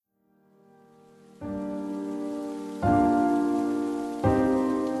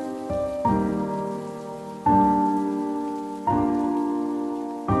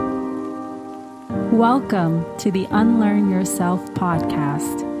Welcome to the Unlearn Yourself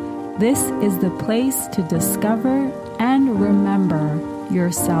podcast. This is the place to discover and remember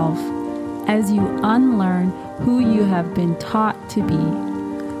yourself as you unlearn who you have been taught to be.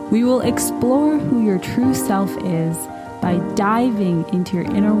 We will explore who your true self is by diving into your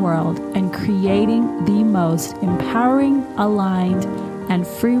inner world and creating the most empowering, aligned, and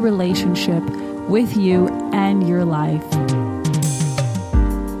free relationship with you and your life.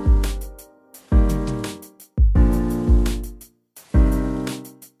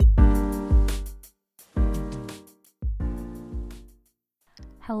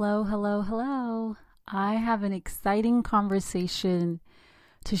 Hello. I have an exciting conversation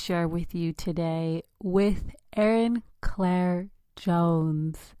to share with you today with Erin Claire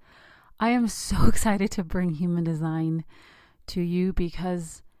Jones. I am so excited to bring human design to you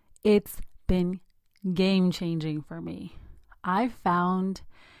because it's been game-changing for me. I found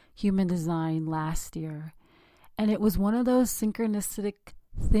human design last year, and it was one of those synchronistic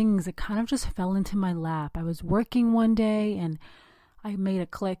things that kind of just fell into my lap. I was working one day and I made a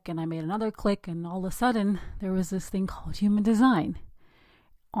click and I made another click, and all of a sudden there was this thing called human design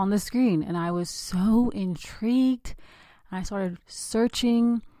on the screen, and I was so intrigued. I started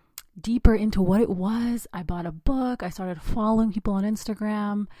searching deeper into what it was. I bought a book. I started following people on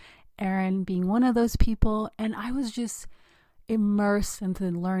Instagram, Erin being one of those people, and I was just immersed into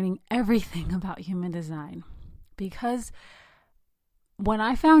learning everything about human design. Because when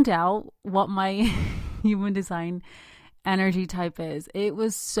I found out what my human design energy type is, it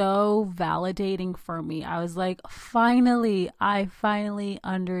was so validating for me. I was like, I finally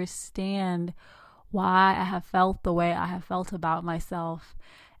understand why I have felt the way I have felt about myself.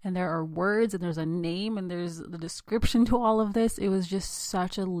 And there are words and there's a name and there's the description to all of this. It was just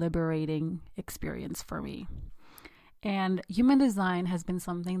such a liberating experience for me. And human design has been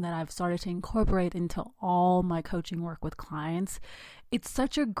something that I've started to incorporate into all my coaching work with clients. It's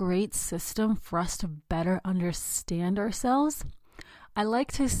such a great system for us to better understand ourselves. I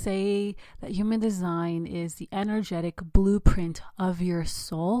like to say that human design is the energetic blueprint of your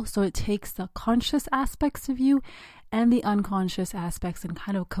soul. So it takes the conscious aspects of you and the unconscious aspects and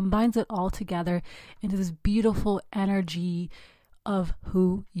kind of combines it all together into this beautiful energy of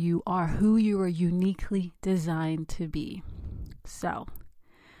who you are uniquely designed to be. So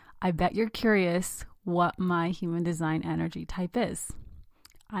I bet you're curious what my human design energy type is.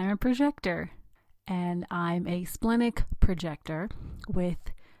 I'm a projector, and I'm a splenic projector with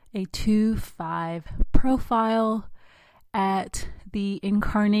a 2-5 profile at the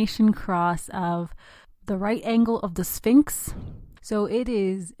incarnation cross of the right angle of the Sphinx. So it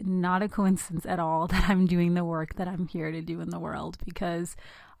is not a coincidence at all that I'm doing the work that I'm here to do in the world, because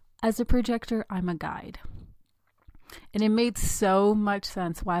as a projector, I'm a guide. And it made so much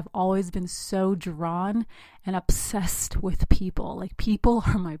sense why I've always been so drawn and obsessed with people. Like, people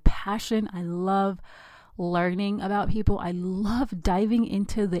are my passion. I love learning about people. I love diving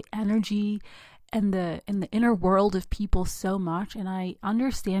into the energy and the inner world of people so much. And I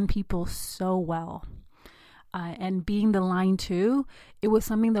understand people so well. And being the line 2, it was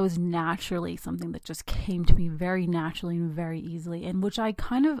something that was naturally something that just came to me very naturally and very easily, and which I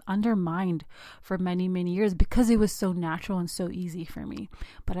kind of undermined for many, many years because it was so natural and so easy for me.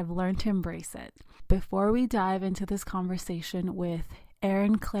 But I've learned to embrace it. Before we dive into this conversation with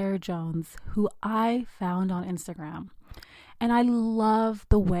Erin Claire Jones, who I found on Instagram, and I love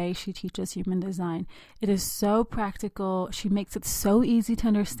the way she teaches human design. It is so practical. She makes it so easy to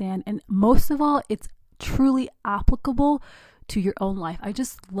understand. And most of all, it's truly applicable to your own life. I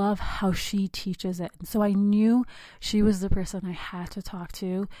just love how she teaches it. And so I knew she was the person I had to talk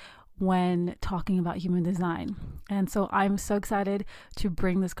to when talking about human design. And so I'm so excited to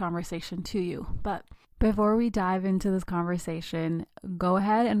bring this conversation to you. But before we dive into this conversation, go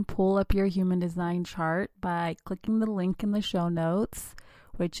ahead and pull up your human design chart by clicking the link in the show notes,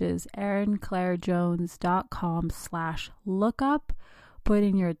 which is erinclairejones.com/lookup. Put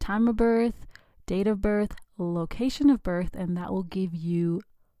in your time of birth, date of birth, location of birth, and that will give you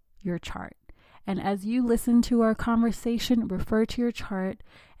your chart. And as you listen to our conversation, refer to your chart,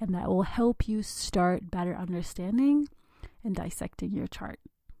 and that will help you start better understanding and dissecting your chart.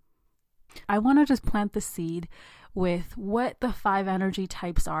 I want to just plant the seed with what the 5 energy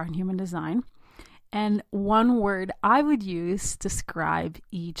types are in human design, and one word I would use to describe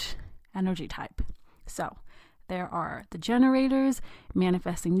each energy type. So there are the generators,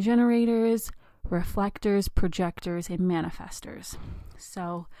 manifesting generators, reflectors, projectors, and manifestors.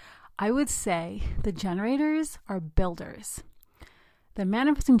 So I would say the generators are builders. The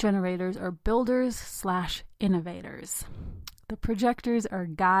manifesting generators are builders/innovators. The projectors are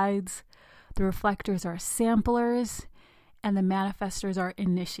guides. the reflectors are samplers, and the manifestors are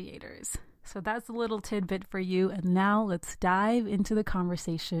initiators. So that's a little tidbit for you. And now let's dive into the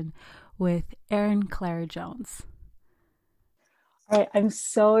conversation with Erin Claire Jones. All right, I'm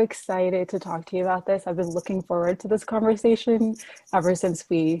so excited to talk to you about this. I've been looking forward to this conversation ever since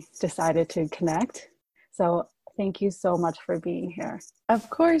we decided to connect. So thank you so much for being here. Of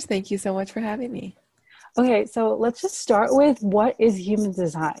course. Thank you so much for having me. Okay, so let's just start with, what is human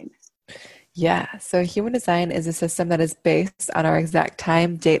design? Yeah. So human design is a system that is based on our exact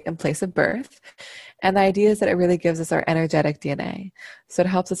time, date, and place of birth. And the idea is that it really gives us our energetic DNA. So it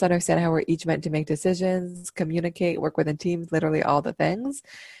helps us understand how we're each meant to make decisions, communicate, work within teams, literally all the things.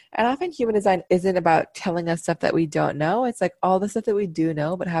 And often human design isn't about telling us stuff that we don't know. It's like all the stuff that we do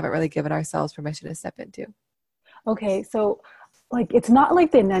know, but haven't really given ourselves permission to step into. Okay, so like it's not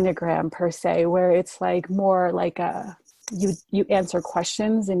like the Enneagram per se, where it's like more like you answer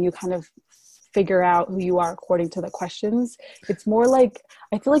questions and you kind of figure out who you are according to the questions. It's more like,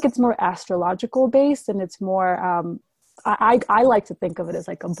 I feel like it's more astrological based, and it's more I like to think of it as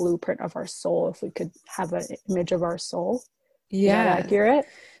like a blueprint of our soul, if we could have an image of our soul. Is that Yeah. accurate?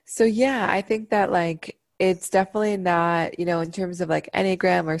 So yeah, I think that like it's definitely not, in terms of like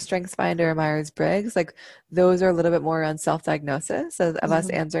Enneagram or Strengths Finder or Myers-Briggs, like those are a little bit more on self-diagnosis of us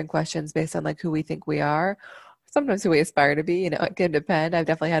Mm-hmm. answering questions based on like who we think we are, sometimes who we aspire to be, it can depend. I've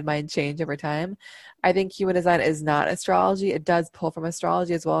definitely had mine change over time. I think human design is not astrology. It does pull from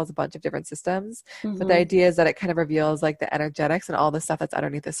astrology as well as a bunch of different systems. But the Mm-hmm. idea is that it kind of reveals like the energetics and all the stuff that's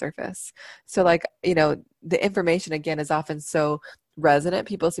underneath the surface. So like, the information again is often so resonant.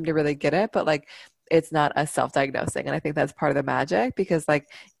 People seem to really get it, but like it's not us self-diagnosing. And I think that's part of the magic, because like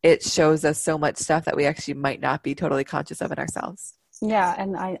it shows us so much stuff that we actually might not be totally conscious of in ourselves. Yeah,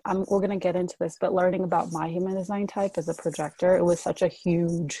 and we're gonna get into this, but learning about my human design type as a projector, it was such a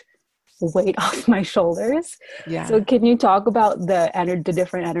huge weight off my shoulders. So Yeah. can you talk about the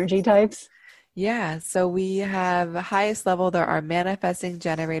different energy types? Yeah, so we have highest level, there are manifesting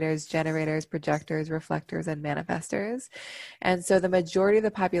generators, projectors, reflectors, and manifestors. And so the majority of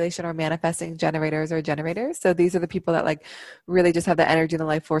the population are manifesting generators or generators. So these are the people that like really just have the energy and the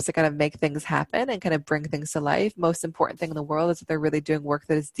life force to kind of make things happen and kind of bring things to life. Most important thing in the world is that they're really doing work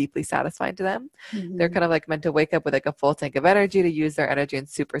that is deeply satisfying to them. They're Mm-hmm. kind of like meant to wake up with like a full tank of energy, to use their energy in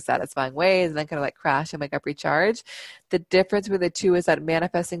super satisfying ways, and then kind of like crash and wake up recharge. The difference with the two is that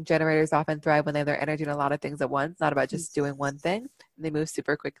manifesting generators often thrive when they have their energy in a lot of things at once, not about just doing one thing. And they move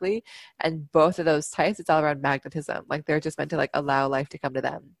super quickly. And both of those types, it's all around magnetism. Like they're just meant to like allow life to come to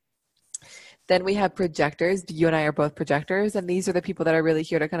them. Then we have projectors. You and I are both projectors, and these are the people that are really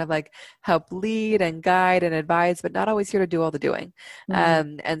here to kind of like help lead and guide and advise, but not always here to do all the doing.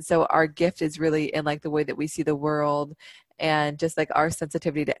 Mm-hmm. And so our gift is really in like the way that we see the world, and just like our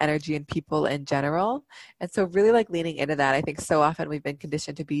sensitivity to energy and people in general. And so really like leaning into that. I think so often we've been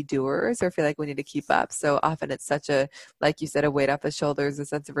conditioned to be doers or feel like we need to keep up. So often it's such a, like you said, a weight off the shoulders, a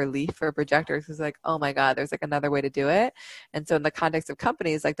sense of relief for projectors, who's like, oh my God, there's like another way to do it. And so in the context of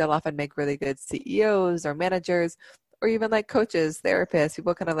companies, like they'll often make really good CEOs or managers, or even like coaches, therapists,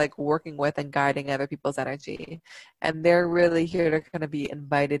 people kind of like working with and guiding other people's energy. And they're really here to kind of be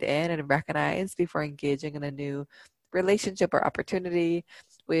invited in and recognized before engaging in a new relationship or opportunity.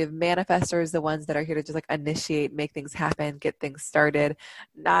 We have manifestors, the ones that are here to just like initiate, make things happen, get things started.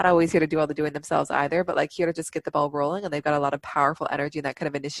 Not always here to do all the doing themselves either, but like here to just get the ball rolling. And they've got a lot of powerful energy in that kind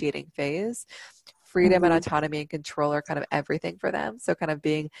of initiating phase. Freedom and Mm-hmm. autonomy and control are kind of everything for them. So kind of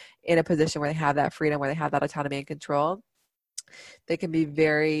being in a position where they have that freedom, where they have that autonomy and control, they can be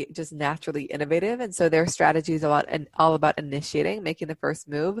very just naturally innovative. And so their strategy is a lot and all about initiating, making the first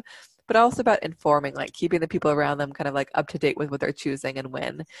move, but also about informing, like keeping the people around them kind of like up to date with what they're choosing and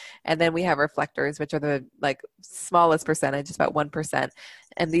when. And then we have reflectors, which are the like smallest percentage, it's about 1%.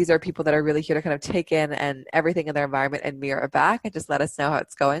 And these are people that are really here to kind of take in and everything in their environment and mirror it back and just let us know how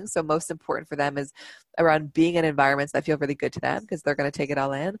it's going. So most important for them is around being in environments that feel really good to them, because they're going to take it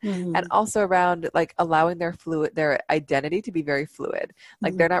all in. And Mm-hmm. also around like allowing their identity to be very fluid.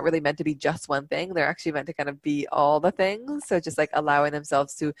 Like Mm-hmm. they're not really meant to be just one thing. They're actually meant to kind of be all the things. So just like allowing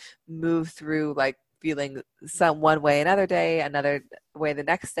themselves to move through like feeling some one way another day, another way the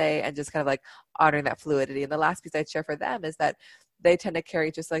next day, and just kind of like honoring that fluidity. And the last piece I'd share for them is that they tend to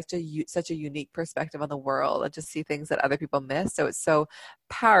carry just like such a unique perspective on the world and just see things that other people miss. So it's so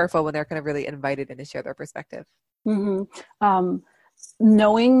powerful when they're kind of really invited in to share their perspective. Mm-hmm.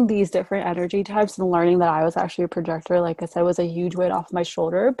 Knowing these different energy types and learning that I was actually a projector, like I said, was a huge weight off my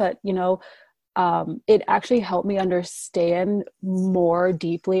shoulder. But it actually helped me understand more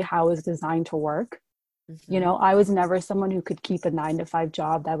deeply how it's designed to work. Mm-hmm. I was never someone who could keep a 9 to 5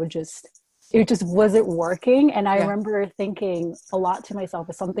 job that would just it just wasn't working. And I Yeah. remember thinking a lot to myself,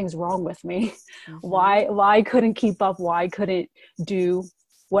 if something's wrong with me, Hmm. why couldn't keep up? Why couldn't do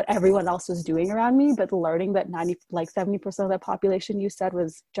what everyone else was doing around me? But learning that 90, like 70% of the population you said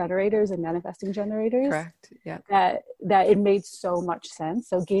was generators and manifesting generators, Correct. Yeah. that it made so much sense.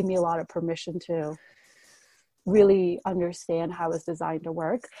 So it gave me a lot of permission to really understand how it's designed to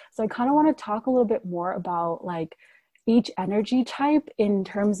work. So I kind of want to talk a little bit more about like each energy type in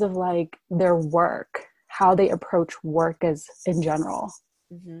terms of like their work, how they approach work as in general.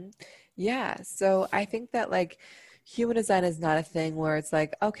 Hmm. Yeah. So I think that like human design is not a thing where it's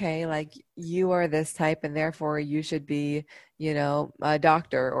like, okay, like you are this type and therefore you should be, a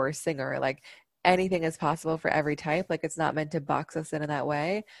doctor or a singer. Like anything is possible for every type. Like it's not meant to box us in that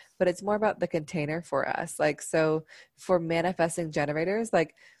way, but it's more about the container for us. Like, so for manifesting generators,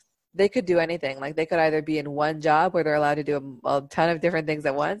 like they could do anything. Like they could either be in one job where they're allowed to do a ton of different things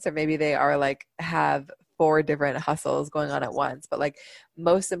at once, or maybe they are like have four different hustles going on at once. But like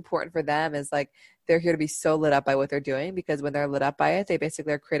most important for them is like they're here to be so lit up by what they're doing, because when they're lit up by it, they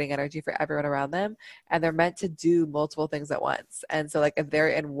basically are creating energy for everyone around them, and they're meant to do multiple things at once. And so like if they're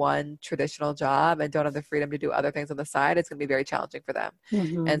in one traditional job and don't have the freedom to do other things on the side, it's going to be very challenging for them.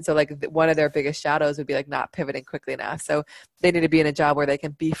 Mm-hmm. And so like one of their biggest shadows would be like not pivoting quickly enough. So they need to be in a job where they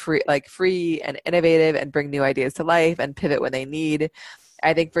can be free and innovative and bring new ideas to life and pivot when they need.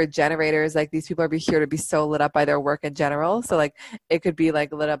 I think for generators, like these people are here to be so lit up by their work in general. So like it could be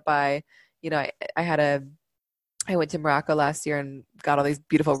like lit up by, I had I went to Morocco last year and got all these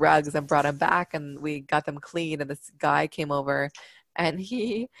beautiful rugs and brought them back, and we got them clean, and this guy came over and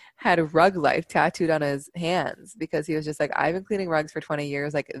he had rug life tattooed on his hands because he was just like, I've been cleaning rugs for 20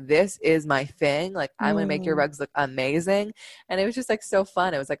 years. Like this is my thing. Like I'm going to make your Mm. rugs look amazing. And it was just like so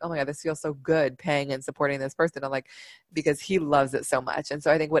fun. It was like, oh my God, this feels so good paying and supporting this person. I'm like, because he loves it so much. And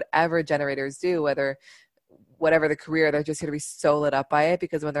so I think whatever generators do, whatever the career, they're just going to be so lit up by it,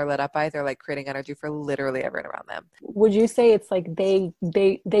 because when they're lit up by it, they're like creating energy for literally everyone around them. Would you say it's like they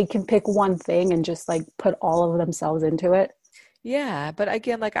can pick one thing and just like put all of themselves into it? Yeah, but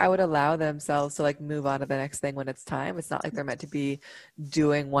again, like I would allow themselves to like move on to the next thing when it's time. It's not like they're meant to be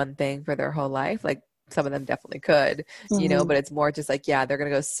doing one thing for their whole life. Like some of them definitely could, Mm-hmm. but it's more just like, yeah, they're going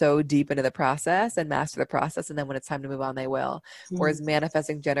to go so deep into the process and master the process. And then when it's time to move on, they will. Mm-hmm. Whereas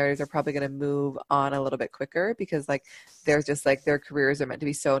manifesting generators are probably going to move on a little bit quicker, because like they're just like their careers are meant to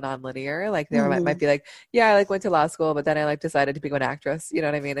be so nonlinear. Like they might Mm-hmm. be like, yeah, I like went to law school, but then I like decided to become an actress. You know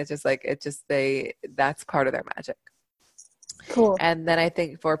what I mean? It's just like, that's part of their magic. Cool. And then I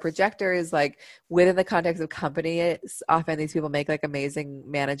think for projectors, like within the context of companies, often these people make like amazing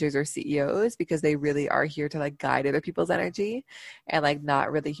managers or CEOs, because they really are here to like guide other people's energy and like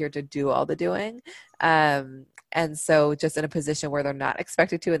not really here to do all the doing. Um, and so just in a position where they're not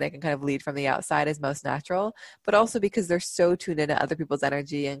expected to, and they can kind of lead from the outside is most natural, but also because they're so tuned into other people's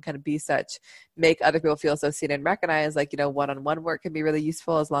energy and kind of make other people feel so seen and recognized. Like, one-on-one work can be really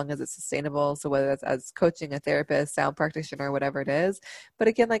useful as long as it's sustainable. So whether that's as coaching, a therapist, sound practitioner, whatever it is. But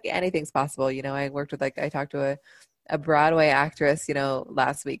again, like anything's possible. I talked to a Broadway actress,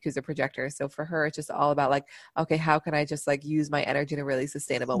 last week, who's a projector. So for her, it's just all about like, okay, how can I just like use my energy in a really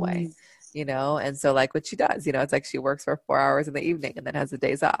sustainable way? Mm-hmm. And so like what she does, it's like she works for 4 hours in the evening and then has the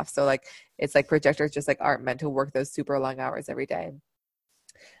days off. So like it's like projectors just like aren't meant to work those super long hours every day.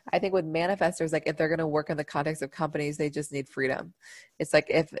 I think with manifestors, like if they're going to work in the context of companies, they just need freedom. It's like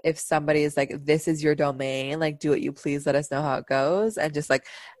if somebody is like, this is your domain, like do what you please, let us know how it goes, and just like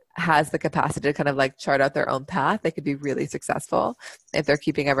has the capacity to kind of like chart out their own path, they could be really successful if they're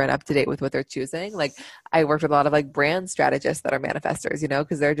keeping everyone up to date with what they're choosing. Like I worked with a lot of like brand strategists that are manifestors,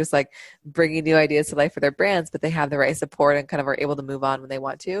 because they're just like bringing new ideas to life for their brands, but they have the right support and kind of are able to move on when they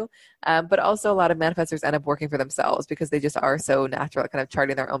want to. But also a lot of manifestors end up working for themselves because they just are so natural at kind of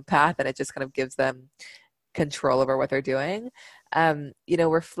charting their own path, and it just kind of gives them control over what they're doing.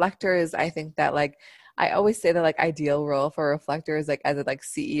 Reflectors, I think that like I always say that like ideal role for a reflector is like as a like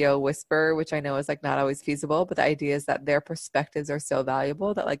CEO whisperer, which I know is like not always feasible, but the idea is that their perspectives are so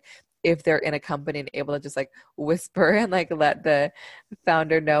valuable that like if they're in a company and able to just like whisper and like let the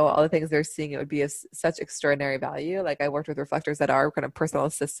founder know all the things they're seeing, it would be of such extraordinary value. Like I worked with reflectors that are kind of personal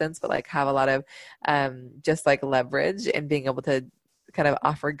assistants, but like have a lot of just like leverage and being able to kind of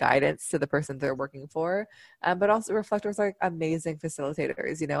offer guidance to the person they're working for. But also reflectors are like amazing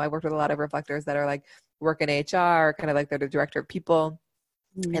facilitators. I worked with a lot of reflectors that are like work in HR, kind of like they're the director of people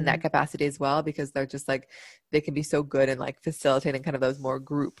in that capacity as well, because they're just like, they can be so good in like facilitating kind of those more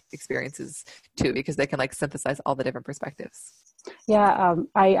group experiences too, because they can like synthesize all the different perspectives. Yeah,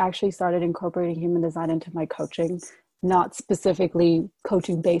 I actually started incorporating human design into my coaching not specifically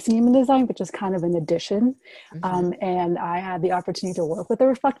coaching based in human design, but just kind of an addition. Mm-hmm. And I had the opportunity to work with a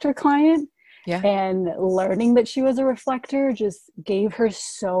reflector client, Yeah. and learning that she was a reflector just gave her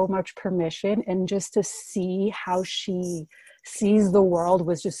so much permission, and just to see how she sees the world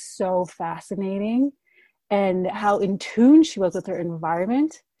was just so fascinating, and how in tune she was with her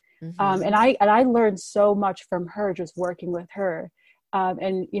environment. Mm-hmm. And I learned so much from her just working with her.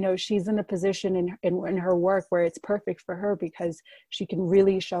 And she's in a position in her work where it's perfect for her, because she can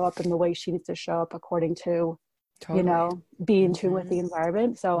really show up in the way she needs to show up according to, Totally. be in tune with Mm-hmm. the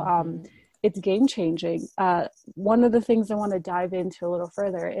environment. So Mm-hmm. it's game changing. One of the things I want to dive into a little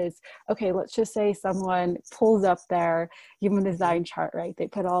further is, okay, let's just say someone pulls up their human Mm-hmm. design chart, right? They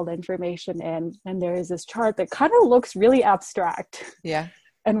put all the information in, and there is this chart that kind of looks really abstract Yeah.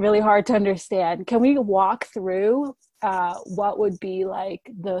 and really hard to understand. Can we walk through what would be like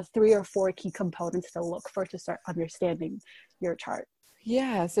the 3 or 4 key components to look for to start understanding your chart?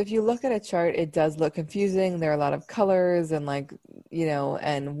 Yeah, so if you look at a chart, it does look confusing. There are a lot of colors and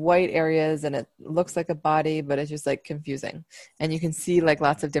and white areas, and it looks like a body, but it's just like confusing. And you can see like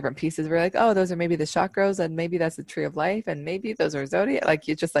lots of different pieces. We're like, oh, those are maybe the chakras, and maybe that's the tree of life, and maybe those are zodiac. Like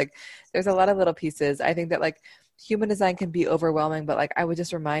you just like, there's a lot of little pieces. I think that like human design can be overwhelming, but like I would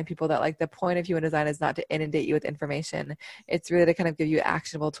just remind people that like the point of human design is not to inundate you with information. It's really to kind of give you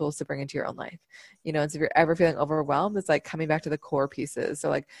actionable tools to bring into your own life. And so if you're ever feeling overwhelmed, it's like coming back to the core pieces. So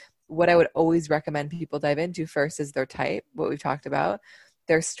like what I would always recommend people dive into first is their type, what we've talked about,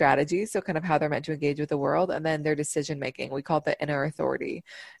 their strategy, so kind of how they're meant to engage with the world, and then their decision making. We call it the inner authority.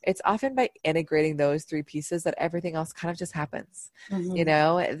 It's often by integrating those 3 pieces that everything else kind of just happens,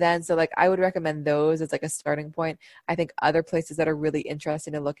 Mm-hmm. then so like I would recommend those as like a starting point. I think other places that are really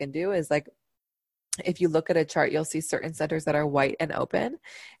interesting to look into is like if you look at a chart, you'll see certain centers that are white and open.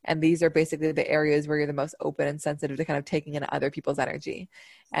 And these are basically the areas where you're the most open and sensitive to kind of taking in other people's energy.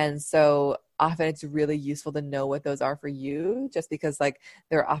 And so often it's really useful to know what those are for you, just because like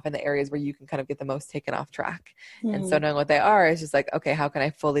they're often the areas where you can kind of get the most taken off track. And so Mm-hmm. knowing what they are is just like, okay, how can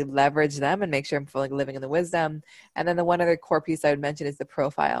I fully leverage them and make sure I'm fully living in the wisdom? And then the one other core piece I would mention is the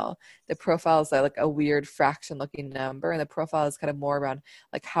profile. The profile is like a weird fraction looking number. And the profile is kind of more around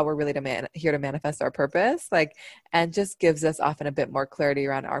like how we're really here to manifest our purpose, like, and just gives us often a bit more clarity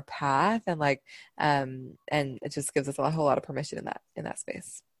around our path, and like and it just gives us a whole lot of permission in that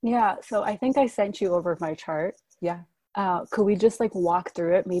space. Yeah, so I think I sent you over my chart. Yeah. Could we just like walk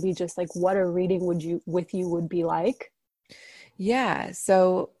through it? Maybe just like what a reading would be like? Yeah,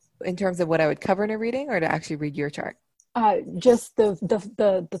 so in terms of what I would cover in a reading, or to actually read your chart? Just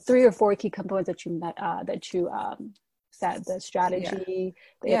the 3 or 4 key components that you said: the Yeah. strategy,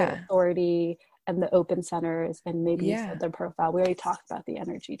 the inner Yeah. authority, and the open centers, and maybe you said Yeah. the profile. We already talked about the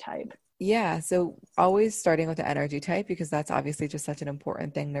energy type. Yeah, so always starting with the energy type, because that's obviously just such an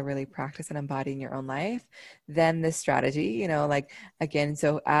important thing to really practice and embody in your own life. Then the strategy, like again,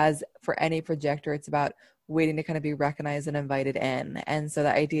 so as for any projector, it's about waiting to kind of be recognized and invited in. And so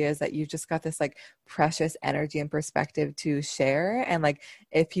the idea is that you've just got this like precious energy and perspective to share. And like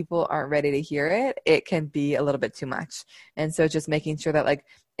if people aren't ready to hear it, it can be a little bit too much. And so just making sure that like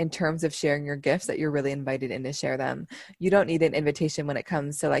in terms of sharing your gifts, that you're really invited in to share them. You don't need an invitation when it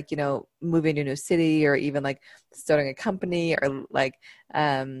comes to like, moving to a new city, or even like starting a company, or like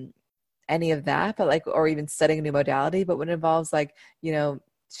any of that, but like, or even studying a new modality. But when it involves like,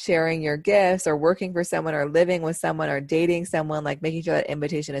 sharing your gifts, or working for someone, or living with someone, or dating someone, like making sure that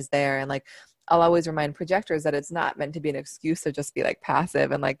invitation is there. And like I'll always remind projectors that it's not meant to be an excuse to just be like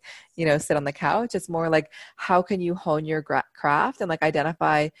passive and like, sit on the couch. It's more like, how can you hone your craft and like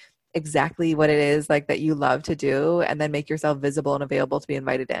identify exactly what it is like that you love to do, and then make yourself visible and available to be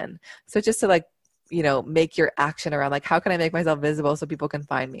invited in. So just to like, make your action around like, how can I make myself visible so people can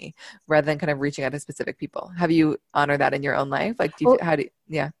find me, rather than kind of reaching out to specific people. Have you honored that in your own life? Like, Well,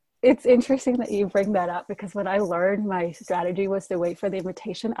 yeah. it's interesting that you bring that up, because when I learned my strategy was to wait for the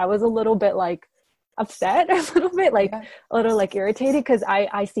invitation, I was a little bit like upset, a little bit like Yeah. a little like irritated, because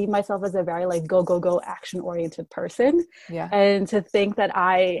I see myself as a very like go go go action oriented person, Yeah. and to think that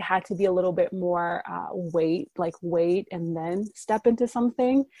I had to be a little bit more wait and then step into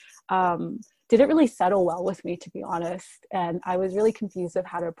something didn't really settle well with me, to be honest. And I was really confused of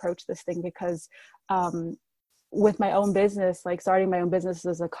how to approach this thing, because with my own business, like starting my own business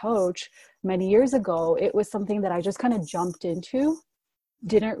as a coach many years ago, it was something that I just kind of jumped into,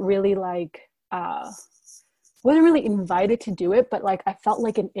 didn't really wasn't really invited to do it, but like I felt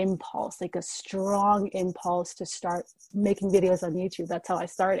like an impulse, like a strong impulse to start making videos on YouTube. That's how I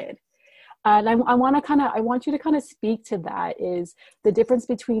started. And I want you to kind of speak to that, is the difference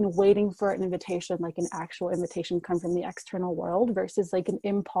between waiting for an invitation, like an actual invitation come from the external world, versus like an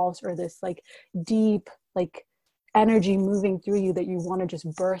impulse or this like deep, like energy moving through you that you want to just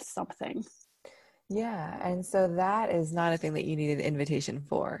birth something. Yeah, and so that is not a thing that you need an invitation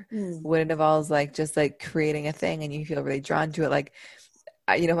for. Mm. When it involves like just like creating a thing and you feel really drawn to it, like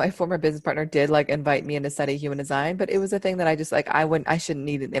you know, my former business partner did like invite me in to study human design, but it was a thing that I just like, I shouldn't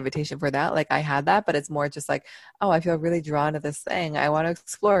need an invitation for that. Like I had that, but it's more just like, oh, I feel really drawn to this thing. I want to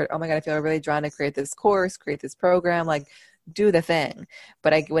explore it. Oh my God, I feel really drawn to create this course, create this program, like do the thing.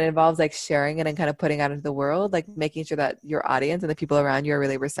 But when it involves like sharing it and kind of putting out into the world, like making sure that your audience and the people around you are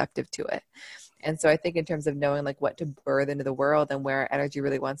really receptive to it. And so I think in terms of knowing like what to birth into the world and where our energy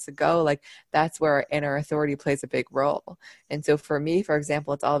really wants to go, like that's where our inner authority plays a big role. And so for me, for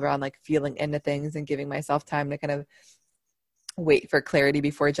example, it's all around like feeling into things and giving myself time to kind of wait for clarity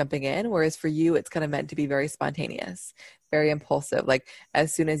before jumping in. Whereas for you, it's kind of meant to be very spontaneous, very impulsive. Like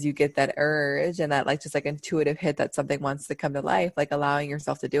as soon as you get that urge and that like just like intuitive hit that something wants to come to life, like allowing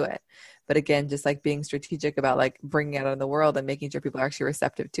yourself to do it. But again, just like being strategic about like bringing it out in the world and making sure people are actually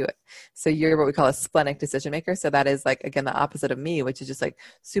receptive to it. So you're what we call a splenic decision maker. So that is like, again, the opposite of me, which is just like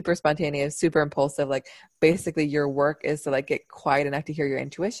super spontaneous, super impulsive. Like basically your work is to like get quiet enough to hear your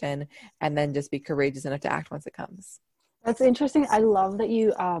intuition and then just be courageous enough to act once it comes. That's interesting. I love that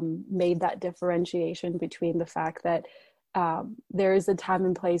you made that differentiation between the fact that there is a time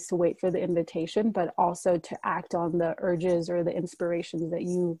and place to wait for the invitation, but also to act on the urges or the inspirations that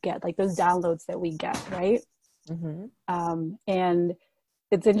you get, like those downloads that we get, right? Mm-hmm. And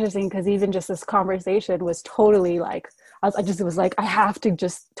it's interesting because even just this conversation was totally like, I just was like, I have to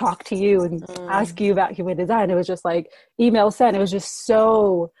just talk to you and ask Mm. you about human design. It was just like email sent. It was just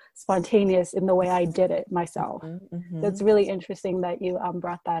so spontaneous in the way I did it myself. Mm-hmm. So it's Mm-hmm. really interesting that you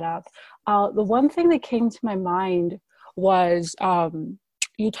brought that up. The one thing that came to my mind was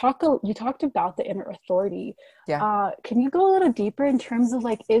you talked about the inner authority. Yeah, Can you go a little deeper in terms of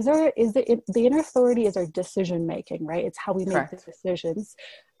like, the inner authority is our decision making, right? It's how we make the correct. decisions.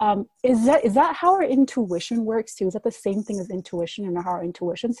 Is that how our intuition works too? Is that the same thing as intuition and how our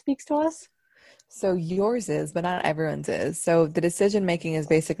intuition speaks to us? So yours is, but not everyone's is. So the decision making is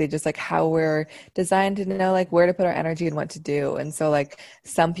basically just like how we're designed to know like where to put our energy and what to do. And so like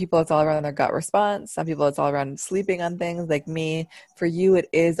some people it's all around their gut response. Some people it's all around sleeping on things like me. For you, it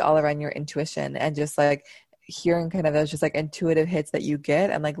is all around your intuition and just like hearing kind of those just like intuitive hits that you get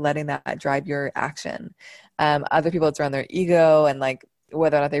and like letting that drive your action. Other people it's around their ego and like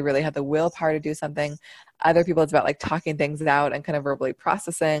whether or not they really have the willpower to do something. Other people it's about like talking things out and kind of verbally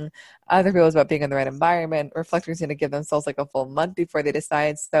processing. Other people it's about being in the right environment. Reflectors need to give themselves like a full month before they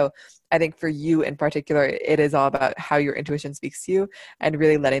decide. So I think for you in particular, it is all about how your intuition speaks to you and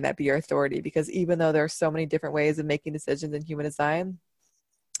really letting that be your authority. Because even though there are so many different ways of making decisions in human design,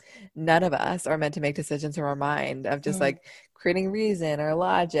 none of us are meant to make decisions from our mind of just Mm. like creating reason or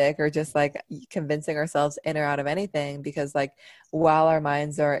logic or just like convincing ourselves in or out of anything because like while our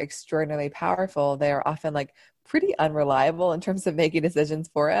minds are extraordinarily powerful they are often like pretty unreliable in terms of making decisions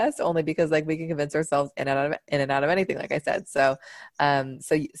for us only because like we can convince ourselves in and out of anything like I said so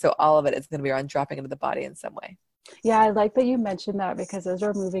all of it is going to be around dropping into the body in some way. Yeah, I like that you mentioned that because as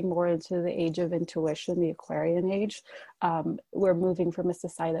we're moving more into the age of intuition, the Aquarian age, we're moving from a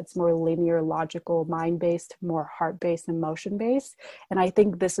society that's more linear, logical, mind based, more heart based, emotion based. And I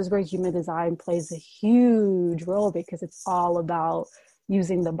think this is where human design plays a huge role because it's all about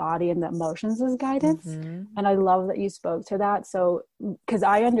using the body and the emotions as guidance. Mm-hmm. And I love that you spoke to that. So, because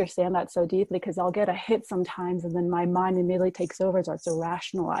I understand that so deeply, because I'll get a hit sometimes and then my mind immediately takes over and starts to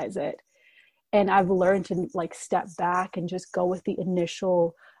rationalize it, and I've learned to like step back and just go with the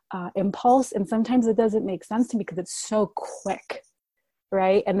initial impulse. And sometimes it doesn't make sense to me because it's so quick,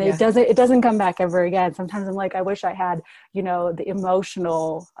 right? And Yeah. it doesn't come back ever again. Sometimes I'm like, I wish I had, the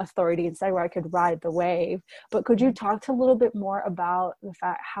emotional authority instead where I could ride the wave. But could you talk to a little bit more about the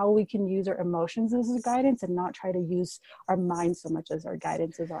fact how we can use our emotions as a guidance and not try to use our mind so much as our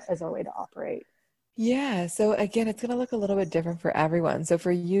guidance as our way to operate? Yeah. So again, it's going to look a little bit different for everyone. So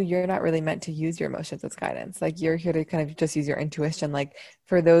for you, you're not really meant to use your emotions as guidance. Like you're here to kind of just use your intuition. Like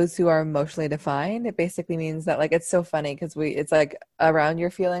for those who are emotionally defined, it basically means that like, it's so funny because it's like around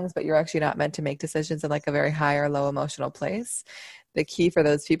your feelings, but you're actually not meant to make decisions in like a very high or low emotional place. The key for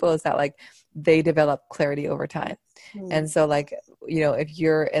those people is that like they develop clarity over time. Mm. And so like, if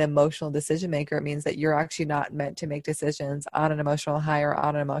you're an emotional decision maker, it means that you're actually not meant to make decisions on an emotional high or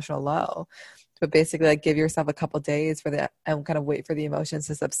on an emotional low, but basically like give yourself a couple days for that and kind of wait for the emotions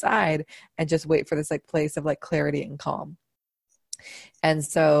to subside and just wait for this like place of like clarity and calm. And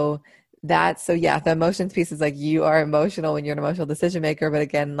so That's so yeah, the emotions piece is like you are emotional when you're an emotional decision maker, but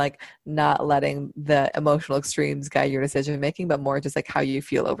again, like not letting the emotional extremes guide your decision making, but more just like how you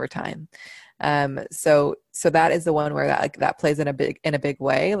feel over time. So that is the one where that like that plays in a big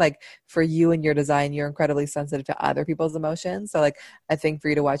way. Like for you and your design, you're incredibly sensitive to other people's emotions. So like I think for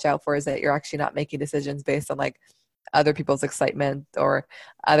you to watch out for is that you're actually not making decisions based on like other people's excitement or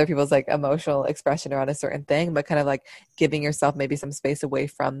other people's like emotional expression around a certain thing, but kind of like giving yourself maybe some space away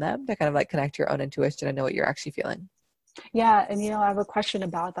from them to kind of like connect to your own intuition and know what you're actually feeling. Yeah, and I have a question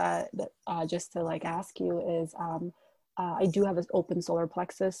about that, just to like ask you is, I do have an open solar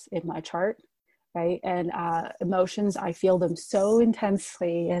plexus in my chart, right? And emotions, I feel them so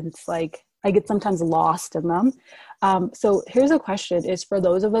intensely, and it's like I get sometimes lost in them. So here's a question: is for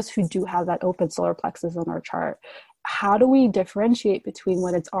those of us who do have that open solar plexus on our chart, how do we differentiate between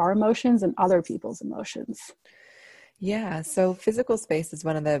when it's our emotions and other people's emotions? Yeah, so physical space is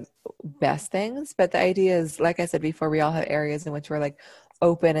one of the best things, but the idea is, like I said before, we all have areas in which we're like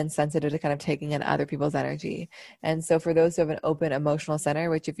open and sensitive to kind of taking in other people's energy. And so for those who have an open emotional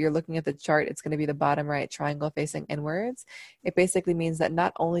center, which if you're looking at the chart, it's going to be the bottom right triangle facing inwards. It basically means that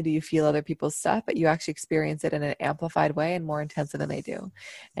not only do you feel other people's stuff, but you actually experience it in an amplified way and more intensely than they do.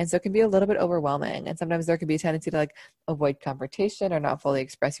 And so it can be a little bit overwhelming. And sometimes there can be a tendency to like avoid confrontation or not fully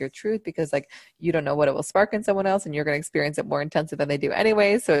express your truth because like you don't know what it will spark in someone else and you're going to experience it more intensely than they do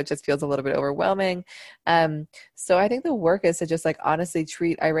anyway. So it just feels a little bit overwhelming. So I think the work is to just like honestly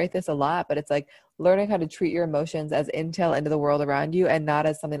I write this a lot, but it's like learning how to treat your emotions as intel into the world around you and not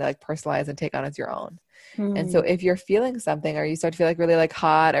as something to like personalize and take on as your own. And so Hmm. if you're feeling something or you start to feel like really like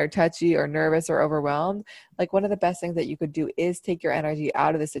hot or touchy or nervous or overwhelmed, like one of the best things that you could do is take your energy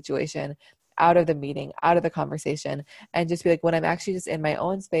out of the situation, out of the meeting, out of the conversation, and just be like, when I'm actually just in my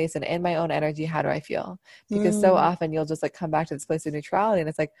own space and in my own energy, how do I feel? Because so Mm. often you'll just like come back to this place of neutrality and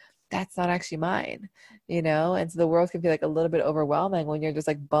it's like, that's not actually mine, you know? And so the world can feel like a little bit overwhelming when you're just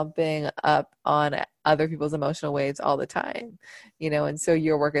like bumping up on other people's emotional waves all the time, you know? And so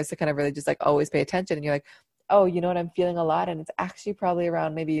your work is to kind of really just like always pay attention and you're like, oh, you know what, I'm feeling a lot. And it's actually probably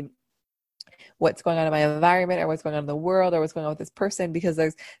around maybe what's going on in my environment or what's going on in the world or what's going on with this person, because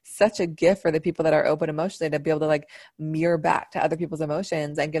there's such a gift for the people that are open emotionally to be able to like mirror back to other people's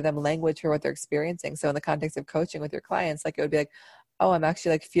emotions and give them language for what they're experiencing. So in the context of coaching with your clients, like it would be like, oh, I'm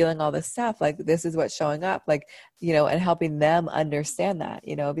actually like feeling all this stuff, like this is what's showing up, like, you know, and helping them understand that,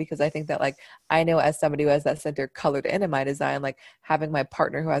 you know, because I think that like I know as somebody who has that center colored in my design, like having my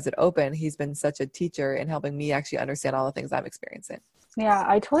partner who has it open, he's been such a teacher in helping me actually understand all the things I'm experiencing. Yeah,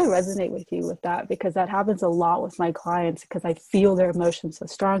 I totally resonate with you with that because that happens a lot with my clients because I feel their emotions so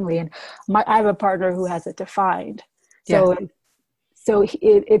strongly. And I have a partner who has it defined. Yeah.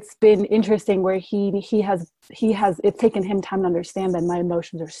 It's been interesting where he has it's taken him time to understand that my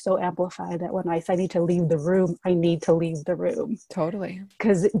emotions are so amplified that when I say I need to leave the room, I need to leave the room. Totally.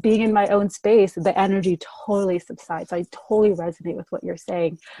 Because being in my own space, the energy totally subsides. I totally resonate with what you're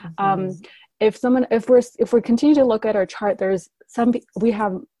saying. Um, Hmm. if we continue to look at our chart, there's we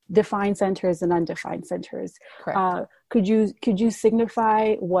have defined centers and undefined centers. Correct. Could you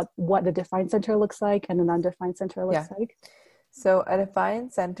signify what the defined center looks like and an undefined center looks Yeah. like? So a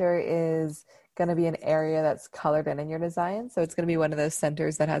defined center is going to be an area that's colored in your design. So it's going to be one of those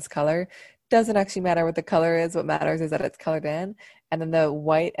centers that has color. Doesn't actually matter what the color is. What matters is that it's colored in. And then the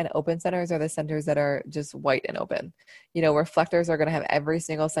white and open centers are the centers that are just white and open. You know, reflectors are going to have every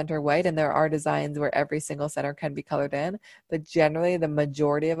single center white, and there are designs where every single center can be colored in. But generally, the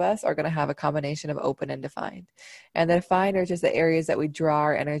majority of us are going to have a combination of open and defined. And the defined are just the areas that we draw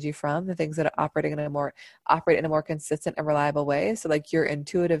our energy from, the things that are operate in a more consistent and reliable way. So like your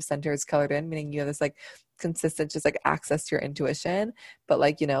intuitive center is colored in, meaning you have this like consistent, just like access to your intuition. But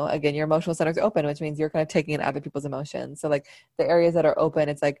like, you know, again, your emotional center is open, which means you're kind of taking in other people's emotions. So like the areas that are open,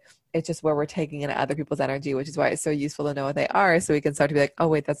 it's like, it's just where we're taking in other people's energy, which is why it's so useful to know what they are. So we can start to be like, oh,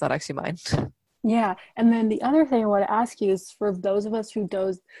 wait, that's not actually mine. Yeah, and then the other thing I want to ask you is for those of us who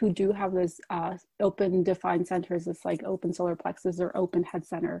do have those open defined centers, it's like open solar plexus or open head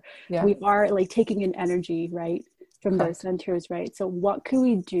center. Yeah, We are like taking in energy, right, from those correct. centers, right? So what can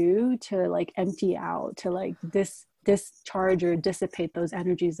we do to like empty out, to like discharge or dissipate those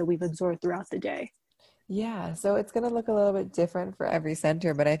energies that we've absorbed throughout the day? Yeah, so it's going to look a little bit different for every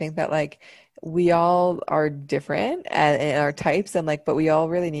center, but I think that like we all are different in our types and like, but we all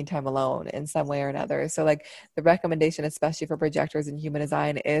really need time alone in some way or another. So like the recommendation, especially for projectors in human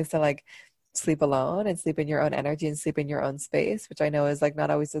design, is to like sleep alone and sleep in your own energy and sleep in your own space, which I know is like not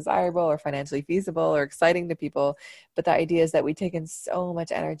always desirable or financially feasible or exciting to people. But the idea is that we take in so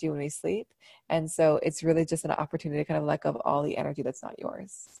much energy when we sleep. And so it's really just an opportunity to kind of let go of all the energy that's not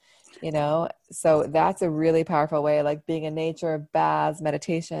yours. So that's a really powerful way, like being in nature, baths,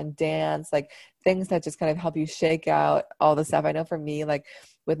 meditation, dance, like things that just kind of help you shake out all the stuff. I know for me, like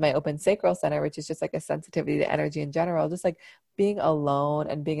with my open sacral center, which is just like a sensitivity to energy in general, just like being alone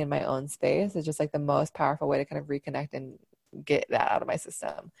and being in my own space is just like the most powerful way to kind of reconnect and get that out of my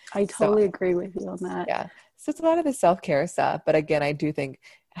system. I So totally agree with you on that. yeah. So it's a lot of the self-care stuff. But again, I do think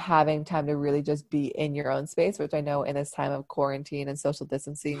having time to really just be in your own space, which I know in this time of quarantine and social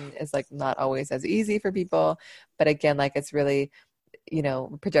distancing is like not always as easy for people. But again, like it's really,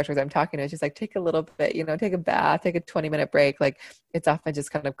 projectors I'm talking to, it's just like take a little bit, take a bath, take a 20-minute break. Like it's often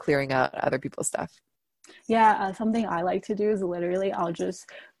just kind of clearing out other people's stuff. Yeah, something I like to do is literally I'll just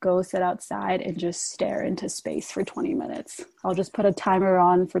go sit outside and just stare into space for 20 minutes. I'll just put a timer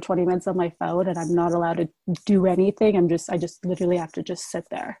on for 20 minutes on my phone and I'm not allowed to do anything. I just literally have to just sit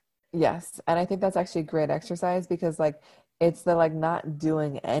there. Yes. And I think that's actually a great exercise because like it's the like not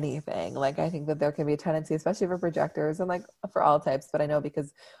doing anything. Like I think that there can be a tendency, especially for projectors and like for all types, but I know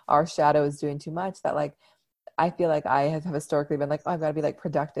because our shadow is doing too much that like I feel like I have historically been like, oh, I've got to be like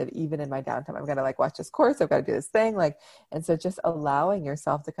productive even in my downtime. I've got to like watch this course. I've got to do this thing. Like, and so just allowing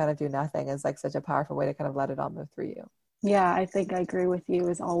yourself to kind of do nothing is like such a powerful way to kind of let it all move through you. Yeah, I think I agree with you,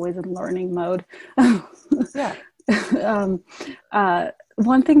 is always in learning mode. Yeah. um,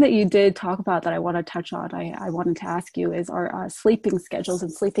 One thing that you did talk about that I want to touch on, I wanted to ask you, is our sleeping schedules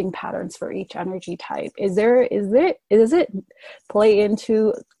and sleeping patterns for each energy type. Does it play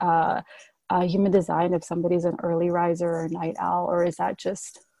into human design if somebody's an early riser or a night owl, or is that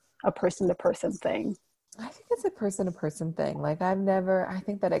just a person to person thing? I think it's a person to person thing. Like I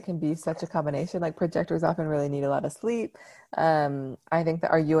think that it can be such a combination. Like projectors often really need a lot of sleep. I think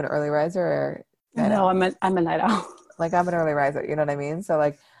that, are you an early riser or night No, owl? I'm a night owl. Like I'm an early riser, you know what I mean? So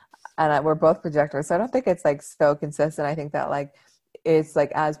like, we're both projectors. So I don't think it's like so consistent. I think that like, it's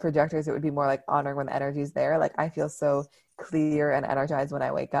like as projectors, it would be more like honoring when the energy's there. Like I feel so clear and energized when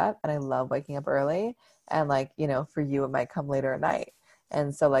I wake up and I love waking up early. And like, for you, it might come later at night.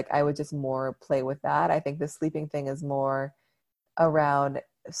 And so like, I would just more play with that. I think the sleeping thing is more around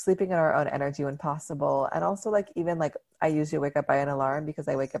sleeping in our own energy when possible. And also like, even like I usually wake up by an alarm because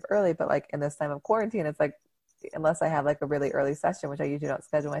I wake up early, but like in this time of quarantine, it's like, unless I have like a really early session, which I usually don't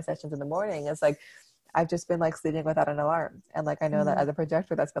schedule my sessions in the morning, it's like I've just been like sleeping without an alarm. And like I know that as a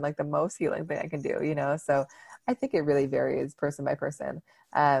projector, that's been like the most healing thing I can do. So I think it really varies person by person.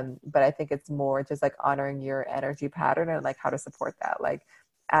 But I think it's more just like honoring your energy pattern and like how to support that. Like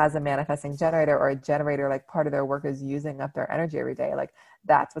as a manifesting generator or a generator, like part of their work is using up their energy every day. Like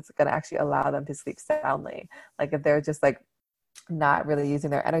that's what's going to actually allow them to sleep soundly. Like if they're just like not really using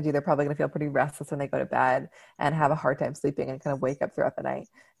their energy, they're probably going to feel pretty restless when they go to bed and have a hard time sleeping and kind of wake up throughout the night.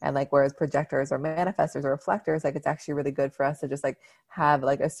 And like, whereas projectors or manifestors or reflectors, like it's actually really good for us to just like have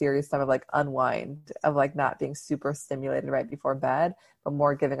like a serious time of like unwind, of like not being super stimulated right before bed, but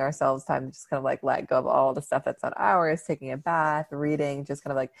more giving ourselves time to just kind of like let go of all the stuff that's on ours, taking a bath, reading, just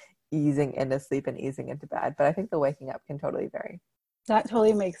kind of like easing into sleep and easing into bed. But I think the waking up can totally vary. That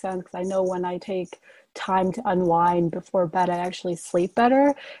totally makes sense. I know when I take time to unwind before bed, I actually sleep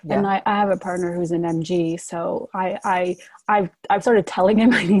better. And Yeah. I have a partner who's an MG, so I've started telling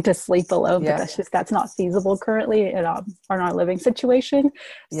him I need to sleep alone, but Yeah. that's not feasible currently in our living situation.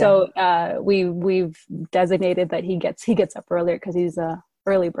 Yeah. So we've designated that he gets up earlier because he's a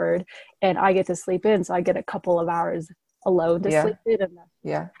early bird, and I get to sleep in, so I get a couple of hours alone to Yeah. sleep in, and that's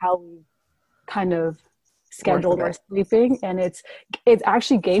Yeah. how we kind of Work with scheduled our it. sleeping. And it's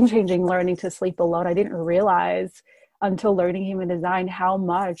actually game changing learning to sleep alone. I didn't realize until learning human design how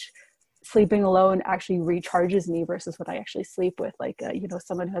much sleeping alone actually recharges me versus what I actually sleep with, like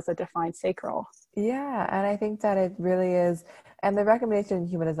someone who has a defined sacral. Yeah, and I think that it really is. And the recommendation in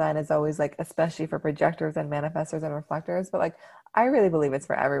human design is always like, especially for projectors and manifestors and reflectors, but like, I really believe it's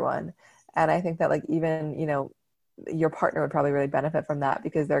for everyone. And I think that like, even, your partner would probably really benefit from that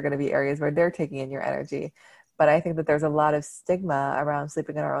because there are going to be areas where they're taking in your energy. But I think that there's a lot of stigma around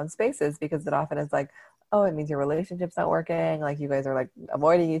sleeping in our own spaces because it often is like, oh, it means your relationship's not working. Like you guys are like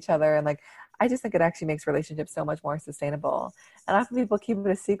avoiding each other. And like, I just think it actually makes relationships so much more sustainable. And often people keep it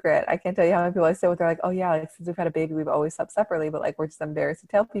a secret. I can't tell you how many people I sit with, they're like, oh yeah, like since we've had a baby, we've always slept separately, but like we're just embarrassed to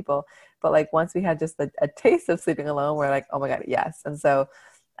tell people. But like once we had just a taste of sleeping alone, we're like, oh my God, yes. And so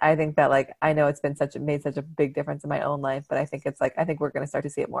I think that like, I know it's been made such a big difference in my own life, but I think it's like, I think we're going to start to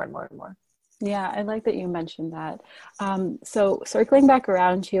see it more and more and more. Yeah, I like that you mentioned that. So circling back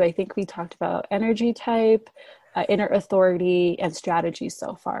around to, I think we talked about energy type, inner authority, and strategy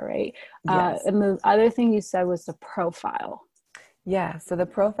so far, right? Yes. And the other thing you said was the profile. Yeah. So the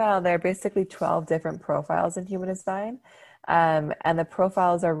profile, there are basically 12 different profiles in human design. And the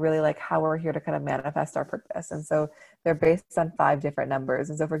profiles are really like how we're here to kind of manifest our purpose. And so they're based on 5 different numbers.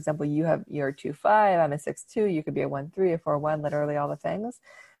 And so, for example, you're a 2-5, I'm a 6-2, you could be a 1-3, a 4-1, literally all the things.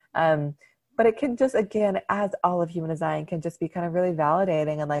 Um, but it can just, again, as all of human design, can just be kind of really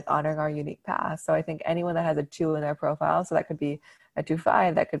validating and like honoring our unique path. So I think anyone that has a 2 in their profile, so that could be a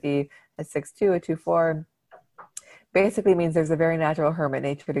 2-5, that could be a 6-2, a 2-4, basically means there's a very natural hermit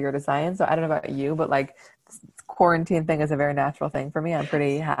nature to your design. So I don't know about you, but like quarantine thing is a very natural thing for me. I'm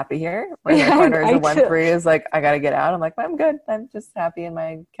pretty happy here. Whereas my Yeah, partner is a 1-3 is like, I got to get out. I'm like, I'm good. I'm just happy in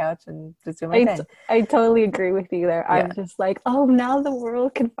my couch and just doing my thing. I totally agree with you there. Yeah. I'm just like, oh, now the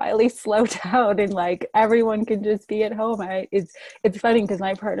world can finally slow down and like everyone can just be at home. It's funny because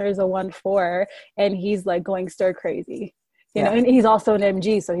my partner is a 1-4 and he's like going stir crazy, Yeah. and he's also an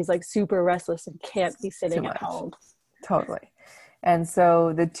MG, so he's like super restless and can't be Too sitting at much. home. Totally. And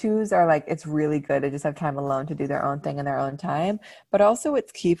so the 2s are like, it's really good to just have time alone to do their own thing in their own time. But also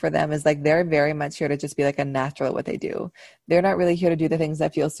what's key for them is like, they're very much here to just be like a natural at what they do. They're not really here to do the things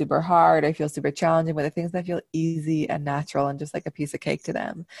that feel super hard or feel super challenging, but the things that feel easy and natural and just like a piece of cake to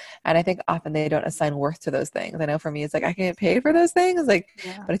them. And I think often they don't assign worth to those things. I know for me, it's like, I can't pay for those things. Like,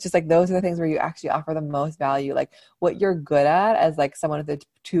 Yeah. but it's just like, those are the things where you actually offer the most value. Like what you're good at as like someone with a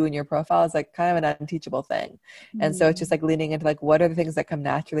 2 in your profile is like kind of an unteachable thing. And so it's just like leaning into like, what are the things that come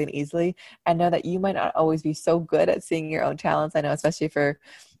naturally and easily, and know that you might not always be so good at seeing your own talents. I know, especially for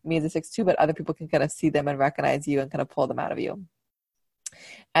me as a 6-2, but other people can kind of see them and recognize you and kind of pull them out of you.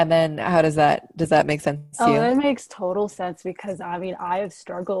 And then how does that make sense to Oh, you? that makes total sense because I mean, I have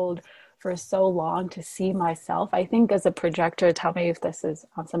struggled for so long to see myself. I think as a projector, tell me if this is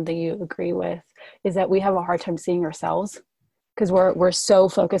something you agree with, is that we have a hard time seeing ourselves because we're so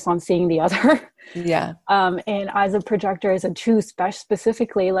focused on seeing the other. Yeah. And as a projector, as a 2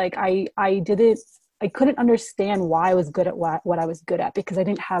 specifically, like I couldn't understand why I was good at what I was good at because I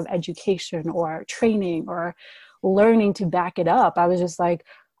didn't have education or training or learning to back it up. I was just like,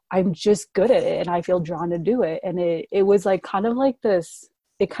 I'm just good at it and I feel drawn to do it. And it was like kind of like this,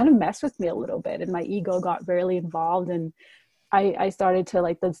 it kind of messed with me a little bit and my ego got really involved and I started to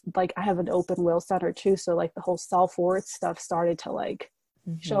like this, like I have an open will center too. So like the whole self-worth stuff started to like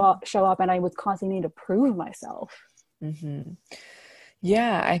Mm-hmm. show up and I was constantly needing to prove myself. Mm-hmm.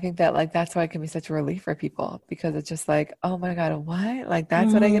 Yeah, I think that like that's why it can be such a relief for people because it's just like, oh my God, what? Like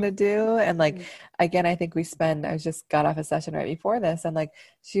that's what I'm Mm-hmm. gonna do. And like again, I think I just got off a session right before this and like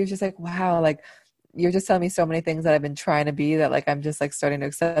she was just like, wow, like you're just telling me so many things that I've been trying to be that like I'm just like starting to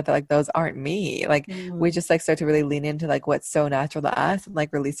accept that like those aren't me. Like we Mm-hmm. just like start to really lean into like what's so natural to us and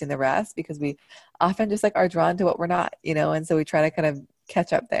like releasing the rest because we often just like are drawn to what we're not, and so we try to kind of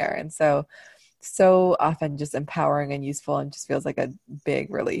catch up there. And so often just empowering and useful and just feels like a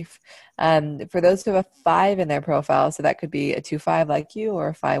big relief. For those who have a 5 in their profile, so that could be a 2-5 like you or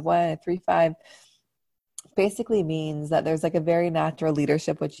a 5-1, a 3-5, basically means that there's like a very natural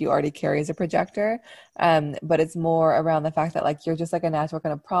leadership which you already carry as a projector, but it's more around the fact that like you're just like a natural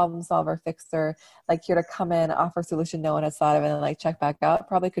kind of problem solver, fixer, like here to come in, offer a solution no one has thought of, and then like check back out.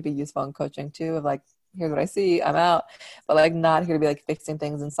 Probably could be useful in coaching too, of like, here's what I see, I'm out, but like not here to be like fixing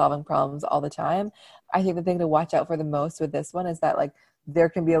things and solving problems all the time. I think the thing to watch out for the most with this one is that like there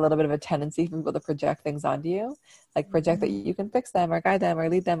can be a little bit of a tendency for people to project things onto you, like project that you can fix them or guide them or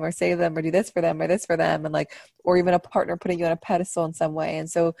lead them or save them or do this for them or this for them, and like, or even a partner putting you on a pedestal in some way.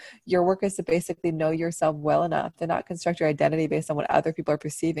 And so your work is to basically know yourself well enough to not construct your identity based on what other people are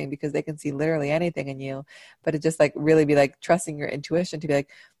perceiving because they can see literally anything in you, but to just like really be like trusting your intuition to be like,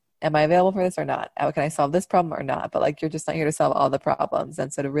 am I available for this or not? Can I solve this problem or not? But like, you're just not here to solve all the problems.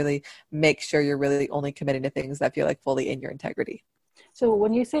 And so to really make sure you're really only committing to things that feel like fully in your integrity. So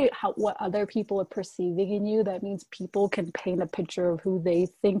when you say what other people are perceiving in you, that means people can paint a picture of who they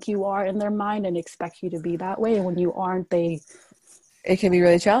think you are in their mind and expect you to be that way. And when you aren't, It can be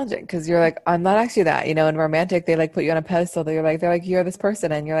really challenging because you're like, I'm not actually that, in romantic, they like put you on a pedestal. They're like, you're this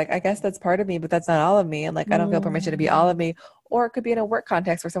person. And you're like, I guess that's part of me, but that's not all of me. And like, I don't feel permission to be all of me. Or it could be in a work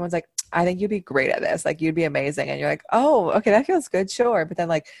context where someone's like, I think you'd be great at this. Like, you'd be amazing. And you're like, oh, okay, that feels good. Sure. But then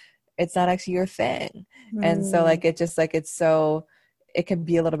like, it's not actually your thing. And so like, it just like, it can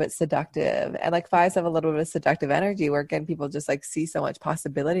be a little bit seductive, and like 5s have a little bit of seductive energy where again, people just like see so much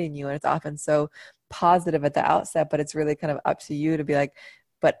possibility in you, and it's often so positive at the outset, but it's really kind of up to you to be like,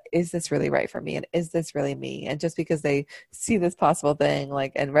 but is this really right for me? And is this really me? And just because they see this possible thing,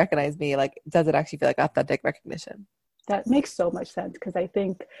 like, and recognize me, like, does it actually feel like authentic recognition? that makes so much sense because I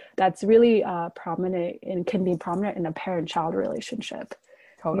think that's really prominent and can be prominent in a parent-child relationship.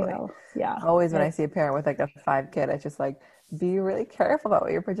 Totally. Yeah. Always when I see a parent with like a 5 kid, it's just like be really careful about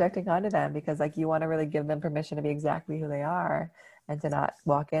what you're projecting onto them, because like you want to really give them permission to be exactly who they are, and to not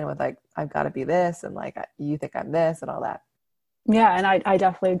walk in with like, I've got to be this, and like you think I'm this and all that. Yeah, and I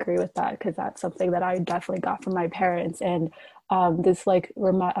definitely agree with that because that's something that I definitely got from my parents. And this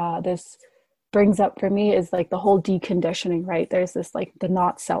brings up for me is like the whole deconditioning, right? There's this like the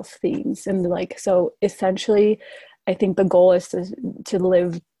not self themes, and like so essentially, I think the goal is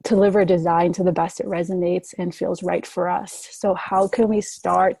to deliver a design to the best it resonates and feels right for us. So how can we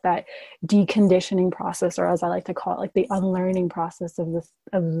start that deconditioning process, or as I like to call it, like the unlearning process of this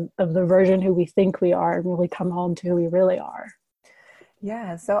of the version who we think we are and really come home to who we really are?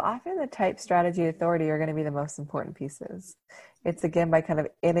 Yeah, so often the type, strategy, authority are going to be the most important pieces. It's again by kind of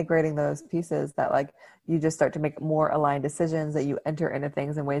integrating those pieces that like you just start to make more aligned decisions, that you enter into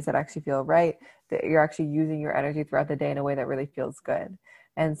things in ways that actually feel right, that you're actually using your energy throughout the day in a way that really feels good.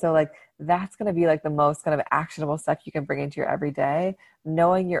 And so like that's going to be like the most kind of actionable stuff you can bring into your everyday.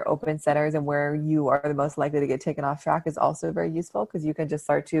 Knowing your open centers and where you are the most likely to get taken off track is also very useful, because you can just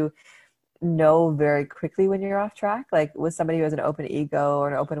start to know very quickly when you're off track. Like with somebody who has an open ego or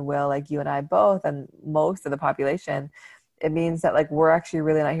an open will, like you and I both, and most of the population, it means that like we're actually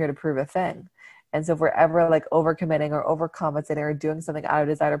really not here to prove a thing. And so if we're ever like overcommitting or overcompensating or doing something out of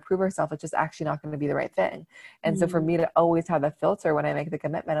desire to prove ourselves, it's just actually not going to be the right thing. And so for Mm. me to always have the filter when I make the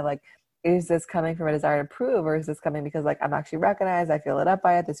commitment of like, is this coming from a desire to prove, or is this coming because like I'm actually recognized, I feel lit up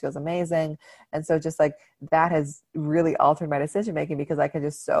by it, this feels amazing. And so just like that has really altered my decision making, because I can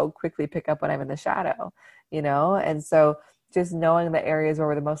just so quickly pick up when I'm in the shadow, you know? And so just knowing the areas where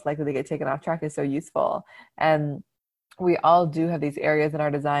we're the most likely to get taken off track is so useful. And we all do have these areas in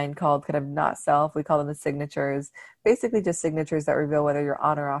our design called kind of not self. We call them the signatures, basically just signatures that reveal whether you're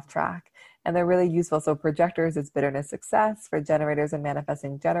on or off track. And they're really useful. So projectors, it's bitterness, success. For generators and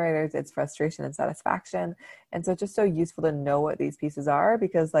manifesting generators, it's frustration and satisfaction. And so it's just so useful to know what these pieces are,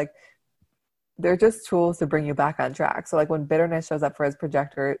 because like they're just tools to bring you back on track. So like when bitterness shows up for us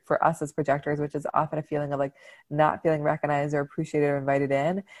as projectors, which is often a feeling of like not feeling recognized or appreciated or invited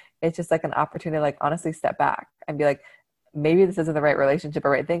in, it's just like an opportunity to like honestly step back and be like, maybe this isn't the right relationship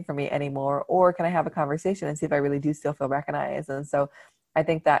or right thing for me anymore, or can I have a conversation and see if I really do still feel recognized? And so I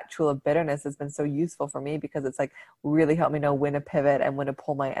think that tool of bitterness has been so useful for me, because it's like really helped me know when to pivot and when to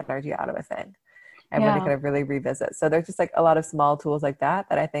pull my energy out of a thing and when to Yeah. kind of really revisit. So there's just like a lot of small tools like that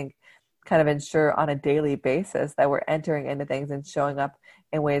I think kind of ensure on a daily basis that we're entering into things and showing up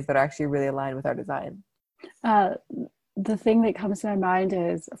in ways that are actually really aligned with our design. Uh, the thing that comes to my mind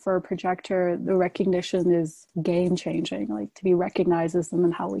is for a projector, the recognition is game changing. Like to be recognized as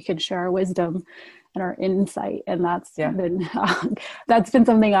someone, how we can share our wisdom and our insight, and Yeah. that's been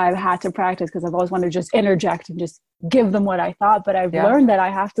something I've had to practice because I've always wanted to just interject and just give them what I thought. But I've Yeah. learned that I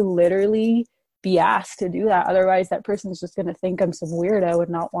have to literally be asked to do that. Otherwise, that person's just going to think I'm some weirdo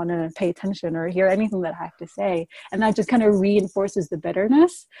and not want to pay attention or hear anything that I have to say. And that just kind of reinforces the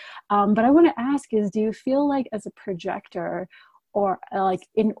bitterness. But I want to ask is, do you feel like as a projector, or like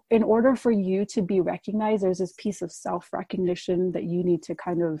in order for you to be recognized, there's this piece of self-recognition that you need to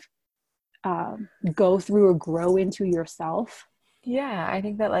kind of go through or grow into yourself? Yeah, I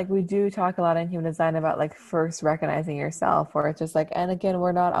think that like we do talk a lot in human design about like first recognizing yourself, where it's just like, and again,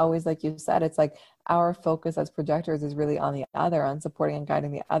 we're not always, like you said, it's like our focus as projectors is really on the other, on supporting and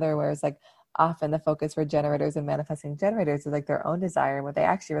guiding the other, whereas like often the focus for generators and manifesting generators is like their own desire and what they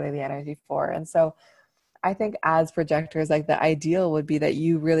actually really the energy for. And so I think as projectors, like the ideal would be that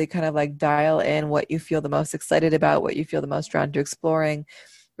you really kind of like dial in what you feel the most excited about, what you feel the most drawn to exploring,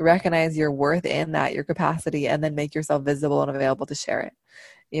 recognize your worth in that, your capacity, and then make yourself visible and available to share it.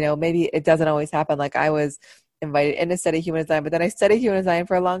 You know, maybe it doesn't always happen. Like I was invited in to study human design, but then I studied human design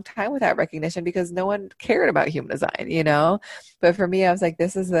for a long time without recognition because no one cared about human design, you know? But for me, I was like,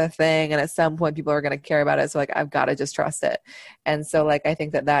 this is the thing. And at some point people are going to care about it. So like, I've got to just trust it. And so like, I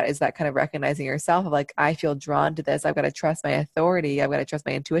think that that is that kind of recognizing yourself of like, I feel drawn to this. I've got to trust my authority. I've got to trust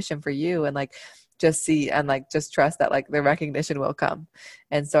my intuition for you. And like, just see and like just trust that like the recognition will come.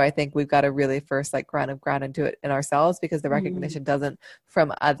 And so I think we've got to really first like ground into it in ourselves, because the Mm. recognition doesn't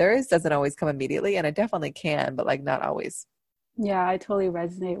from others doesn't always come immediately, and it definitely can, but like not always. Yeah, I totally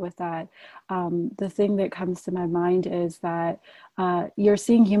resonate with that. The thing that comes to my mind is that you're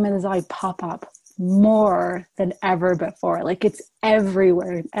seeing human design pop up more than ever before. Like it's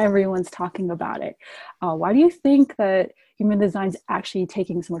everywhere and everyone's talking about it. Why do you think that human design is actually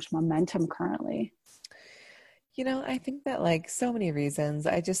taking so much momentum currently? You know, I think that like so many reasons.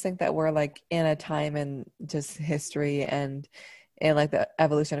 I just think that we're like in a time in just history and in like the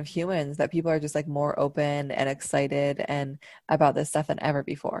evolution of humans that people are just like more open and excited and about this stuff than ever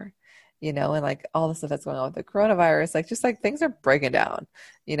before. and like all the stuff that's going on with the coronavirus, like just like things are breaking down,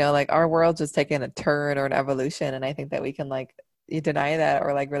 like our world's just taking a turn or an evolution. And I think that we can like deny that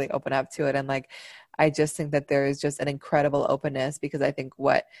or like really open up to it. And like, I just think that there is just an incredible openness, because I think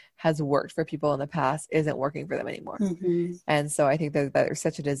what has worked for people in the past isn't working for them anymore. Mm-hmm. And so I think that there's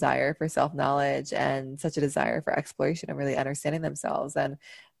such a desire for self-knowledge and such a desire for exploration and really understanding themselves. And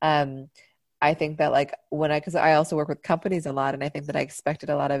I think that like because I also work with companies a lot, and I think that I expected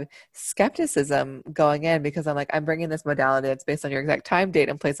a lot of skepticism going in, because I'm like, I'm bringing this modality that's based on your exact time, date,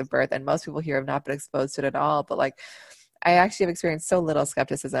 and place of birth. And most people here have not been exposed to it at all. But like, I actually have experienced so little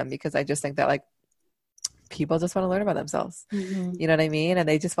skepticism, because I just think that like people just want to learn about themselves. Mm-hmm. You know what I mean? And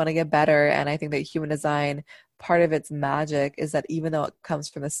they just want to get better. And I think that human design, part of its magic is that even though it comes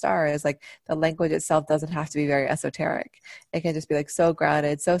from the stars, like the language itself doesn't have to be very esoteric. It can just be like so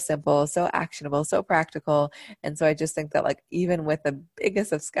grounded, so simple, so actionable, so practical. And so I just think that like even with the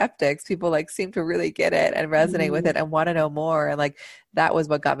biggest of skeptics, people like seem to really get it and resonate with it and want to know more. And like that was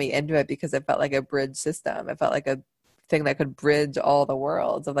what got me into it, because it felt like a bridge system. It felt like a thing that could bridge all the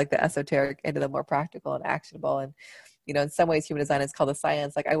worlds of like the esoteric into the more practical and actionable. And in some ways human design is called a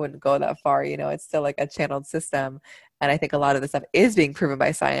science. Like I wouldn't go that far. It's still like a channeled system, and I think a lot of the stuff is being proven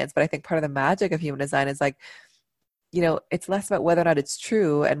by science. But I think part of the magic of human design is like, it's less about whether or not it's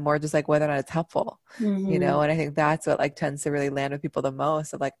true and more just like whether or not it's helpful. And I think that's what like tends to really land with people the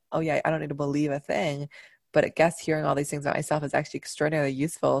most, of like, oh yeah, I don't need to believe a thing, but I guess hearing all these things about myself is actually extraordinarily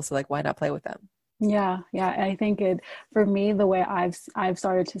useful, so like why not play with them? Yeah, yeah. I think for me, the way I've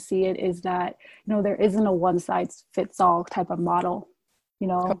started to see it is that, there isn't a one size fits all type of model,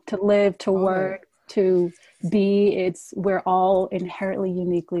 to live, to work, to be. We're all inherently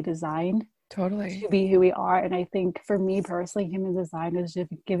uniquely designed to be who we are. And I think for me personally, human design has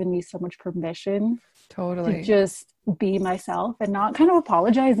just given me so much permission to just be myself and not kind of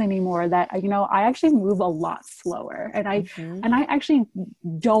apologize anymore, that I actually move a lot slower, and I actually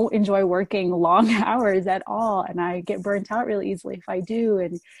don't enjoy working long hours at all, and I get burnt out really easily if I do.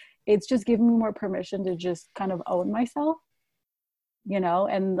 And it's just giving me more permission to just kind of own myself,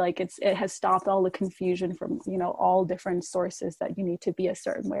 and like it has stopped all the confusion from all different sources that you need to be a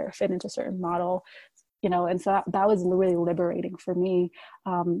certain way or fit into a certain model. And so that was really liberating for me.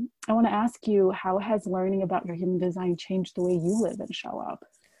 I want to ask you, how has learning about your human design changed the way you live and show up?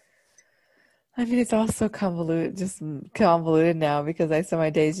 I mean, it's all so convoluted now, because I spend my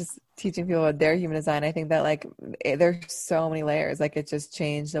days just teaching people about their human design. I think that like there's so many layers. Like it just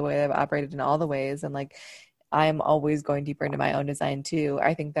changed the way I've operated in all the ways. And like I'm always going deeper into my own design too.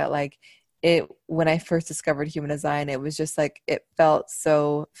 I think that like when I first discovered human design, it was just like, it felt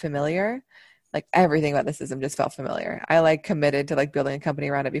so familiar. Like everything about the system just felt familiar. I like committed to like building a company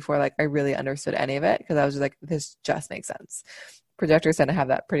around it before like I really understood any of it, because I was just like, this just makes sense. Projectors tend to have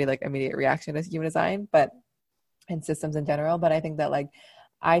that pretty like immediate reaction to human design, but and systems in general. But I think that like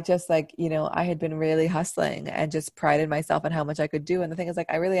I just like, I had been really hustling and just prided myself on how much I could do. And the thing is like,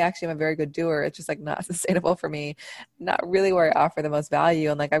 I really actually am a very good doer. It's just like not sustainable for me, not really where I offer the most value.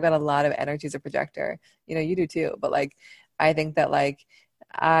 And like, I've got a lot of energy as a projector, you do too. But like, I think that like,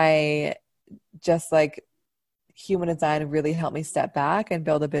 I just like human design really helped me step back and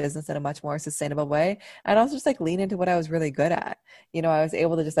build a business in a much more sustainable way. And also just like lean into what I was really good at. I was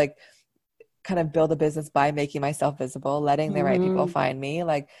able to just like kind of build a business by making myself visible, letting the right people find me,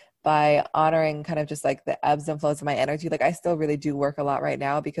 like by honoring kind of just like the ebbs and flows of my energy. Like I still really do work a lot right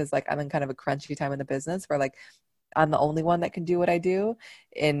now, because like I'm in kind of a crunchy time in the business where like I'm the only one that can do what I do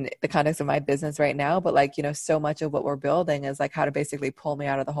in the context of my business right now. But like, so much of what we're building is like how to basically pull me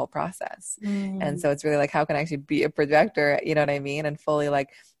out of the whole process. And so it's really like, how can I actually be a projector, you know what I mean? And fully like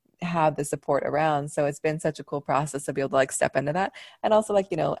have the support around. So it's been such a cool process to be able to like step into that. And also like,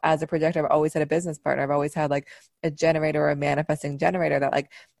 as a projector, I've always had a business partner. I've always had like a generator or a manifesting generator that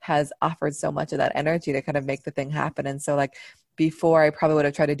like has offered so much of that energy to kind of make the thing happen. And so like before I probably would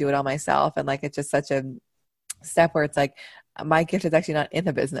have tried to do it all myself. And like, it's just such a step where it's like, my gift is actually not in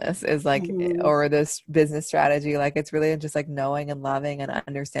the business, is like, or this business strategy. Like it's really just like knowing and loving and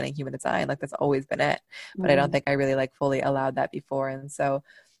understanding human design. Like that's always been it. But I don't think I really like fully allowed that before. And so,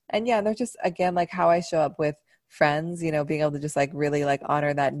 and yeah, there's just, again, like how I show up with friends, being able to just like really like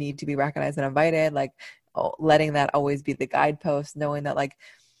honor that need to be recognized and invited, like letting that always be the guidepost, knowing that like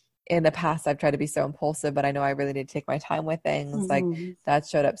in the past I've tried to be so impulsive, but I know I really need to take my time with things. Like that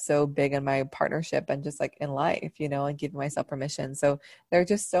showed up so big in my partnership and just like in life, and giving myself permission. So there are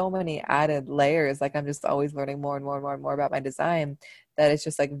just so many added layers. Like I'm just always learning more and more and more and more about my design, that it's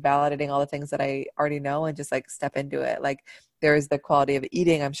just like validating all the things that I already know and just like step into it. Like there's the quality of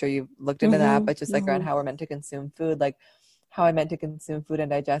eating. I'm sure you've looked into that, but just like around how we're meant to consume food, like how I'm meant to consume food and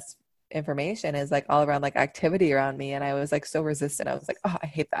digest information is like all around like activity around me. And I was like so resistant. I was like, oh, I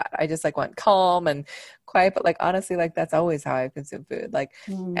hate that. I just like want calm and quiet. But like, honestly, like that's always how I consume food. Like,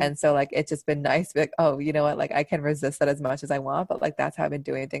 and so like, it's just been nice to be like, oh, you know what? Like I can resist that as much as I want, but like, that's how I've been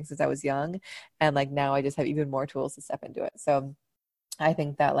doing things since I was young. And like, now I just have even more tools to step into it. So I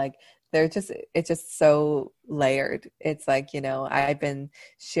think that like, it's just so layered. It's like, you know, I've been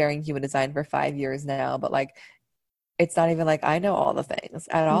sharing human design for 5 years now, but like, it's not even like I know all the things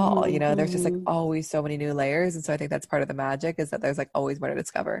at all. You know, there's just like always so many new layers. And so I think that's part of the magic, is that there's like always more to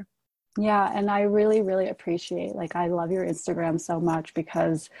discover. Yeah, and I really, really appreciate, like, I love your Instagram so much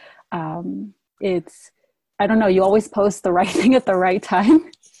because it's, I don't know, you always post the right thing at the right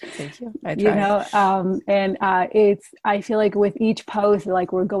time. Thank you. I You try. know, and it's, I feel like with each post,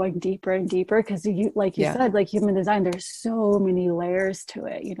 like we're going deeper and deeper because you, like you Yeah. said, like human design, there's so many layers to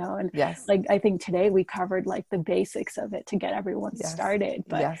it, you know, and Yes. like I think today we covered like the basics of it to get everyone Yes. started.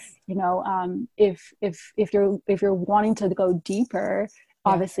 But Yes. you know, if you're wanting to go deeper,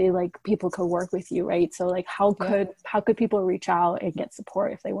 Yeah. obviously like people could work with you, right? So like how Yeah. could people reach out and get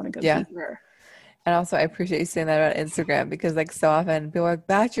support if they want to go Yeah. deeper? And also, I appreciate you saying that about Instagram, because like so often people are like,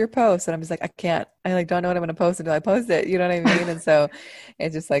 batch your post. And I'm just like, I can't, I like don't know what I'm going to post until I post it. You know what I mean? And so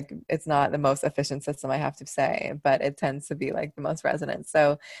it's just like, it's not the most efficient system, I have to say, but it tends to be like the most resonant.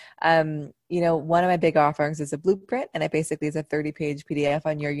 So, you know, one of my big offerings is a blueprint, and it basically is a 30-page PDF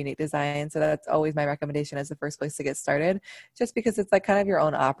on your unique design. So that's always my recommendation as the first place to get started, just because it's like kind of your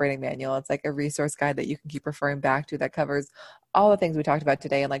own operating manual. It's like a resource guide that you can keep referring back to that covers all the things we talked about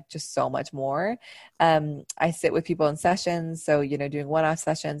today and like just so much more. I sit with people in sessions. So, you know, doing one-off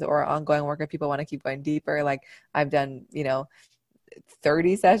sessions or ongoing work if people want to keep going deeper. Like I've done, you know,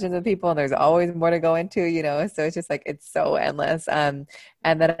 30 sessions with people, and there's always more to go into, you know, so it's just like, it's so endless. And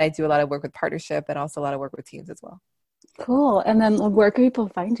then I do a lot of work with partnership and also a lot of work with teams as well. Cool. And then where can people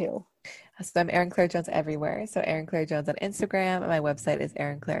find you? So I'm Erin Claire Jones everywhere. So Erin Claire Jones on Instagram, and my website is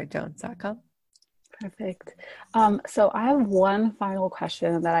erinclairejones.com. Perfect. So I have one final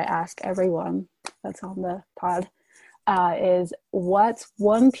question that I ask everyone that's on the pod, is what's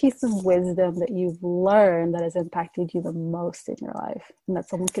one piece of wisdom that you've learned that has impacted you the most in your life and that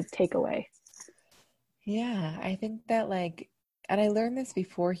someone could take away? Yeah, I think that like, and I learned this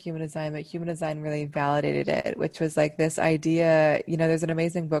before human design, but human design really validated it, which was like this idea, you know, there's an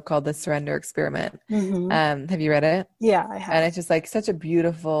amazing book called The Surrender Experiment. Have you read it? Yeah, I have. And it's just like such a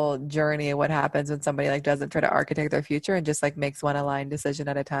beautiful journey of what happens when somebody like doesn't try to architect their future and just like makes one aligned decision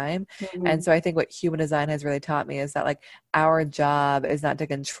at a time. And so I think what human design has really taught me is that like our job is not to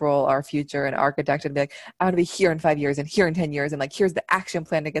control our future and architect and be like, I want to be here in 5 years and here in 10 years and like here's the action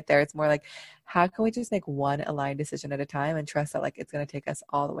plan to get there. It's more like, how can we just make one aligned decision at a time and trust that like it's going to take us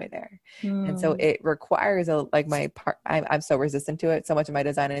all the way there? And so it requires a like my part. I'm so resistant to it. So much of my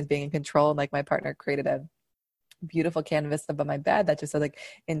design is being in control. And like my partner created a beautiful canvas above my bed that just said like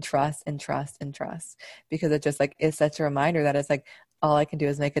entrust and trust and trust, because it just like is such a reminder that it's like all I can do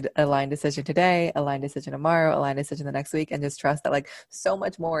is make an aligned decision today, aligned decision tomorrow, aligned decision the next week, and just trust that like so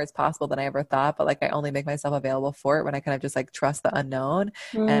much more is possible than I ever thought. But like I only make myself available for it when I kind of just like trust the unknown.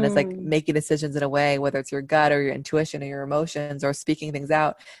 And it's like making decisions in a way, whether it's your gut or your intuition or your emotions or speaking things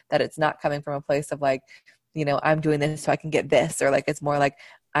out, that it's not coming from a place of like, you know, I'm doing this so I can get this, or like it's more like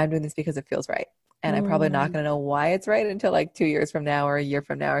I'm doing this because it feels right. And I'm probably not going to know why it's right until like 2 years from now or a year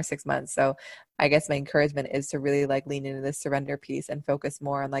from now or 6 months. So I guess my encouragement is to really like lean into this surrender piece and focus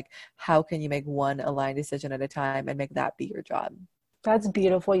more on like, how can you make one aligned decision at a time and make that be your job? That's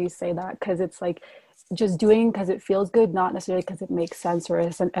beautiful you say that, because it's like just doing because it feels good, not necessarily because it makes sense or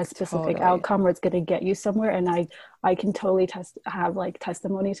is a specific outcome where it's going to get you somewhere. And I can totally have like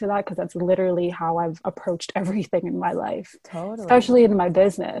testimony to that, because that's literally how I've approached everything in my life, especially in my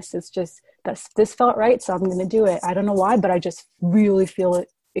business. It's just this felt right, so I'm going to do it. I don't know why, but I just really feel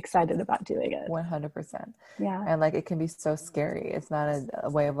excited about doing it. 100%. Yeah. And like it can be so scary. It's not a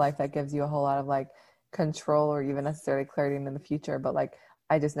way of life that gives you a whole lot of like control or even necessarily clarity in the future, but like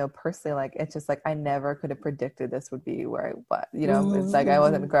I just know personally, like it's just like I never could have predicted this would be where I was, you know. It's like I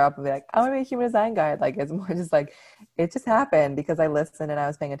wasn't grow up and be like, I want to be a human design guide. Like it's more just like it just happened because I listened and I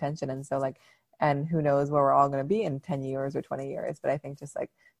was paying attention. And so like, and who knows where we're all going to be in 10 years or 20 years, but I think just like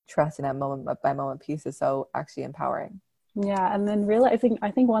trusting that moment by moment piece is so actually empowering. Yeah, and then realizing,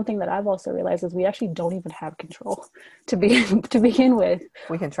 I think one thing that I've also realized is we actually don't even have control to begin with.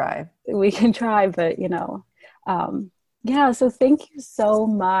 We can try. We can try, but yeah. So thank you so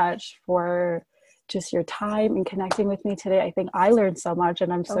much for just your time and connecting with me today. I think I learned so much,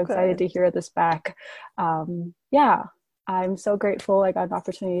 and I'm so excited to hear this back. Yeah, I'm so grateful I got an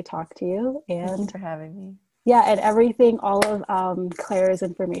opportunity to talk to you. And thank you for having me. Yeah, and everything, all of Claire's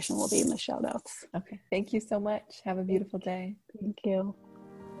information will be in the show notes. Okay. Thank you so much. Have a beautiful day. Thank you.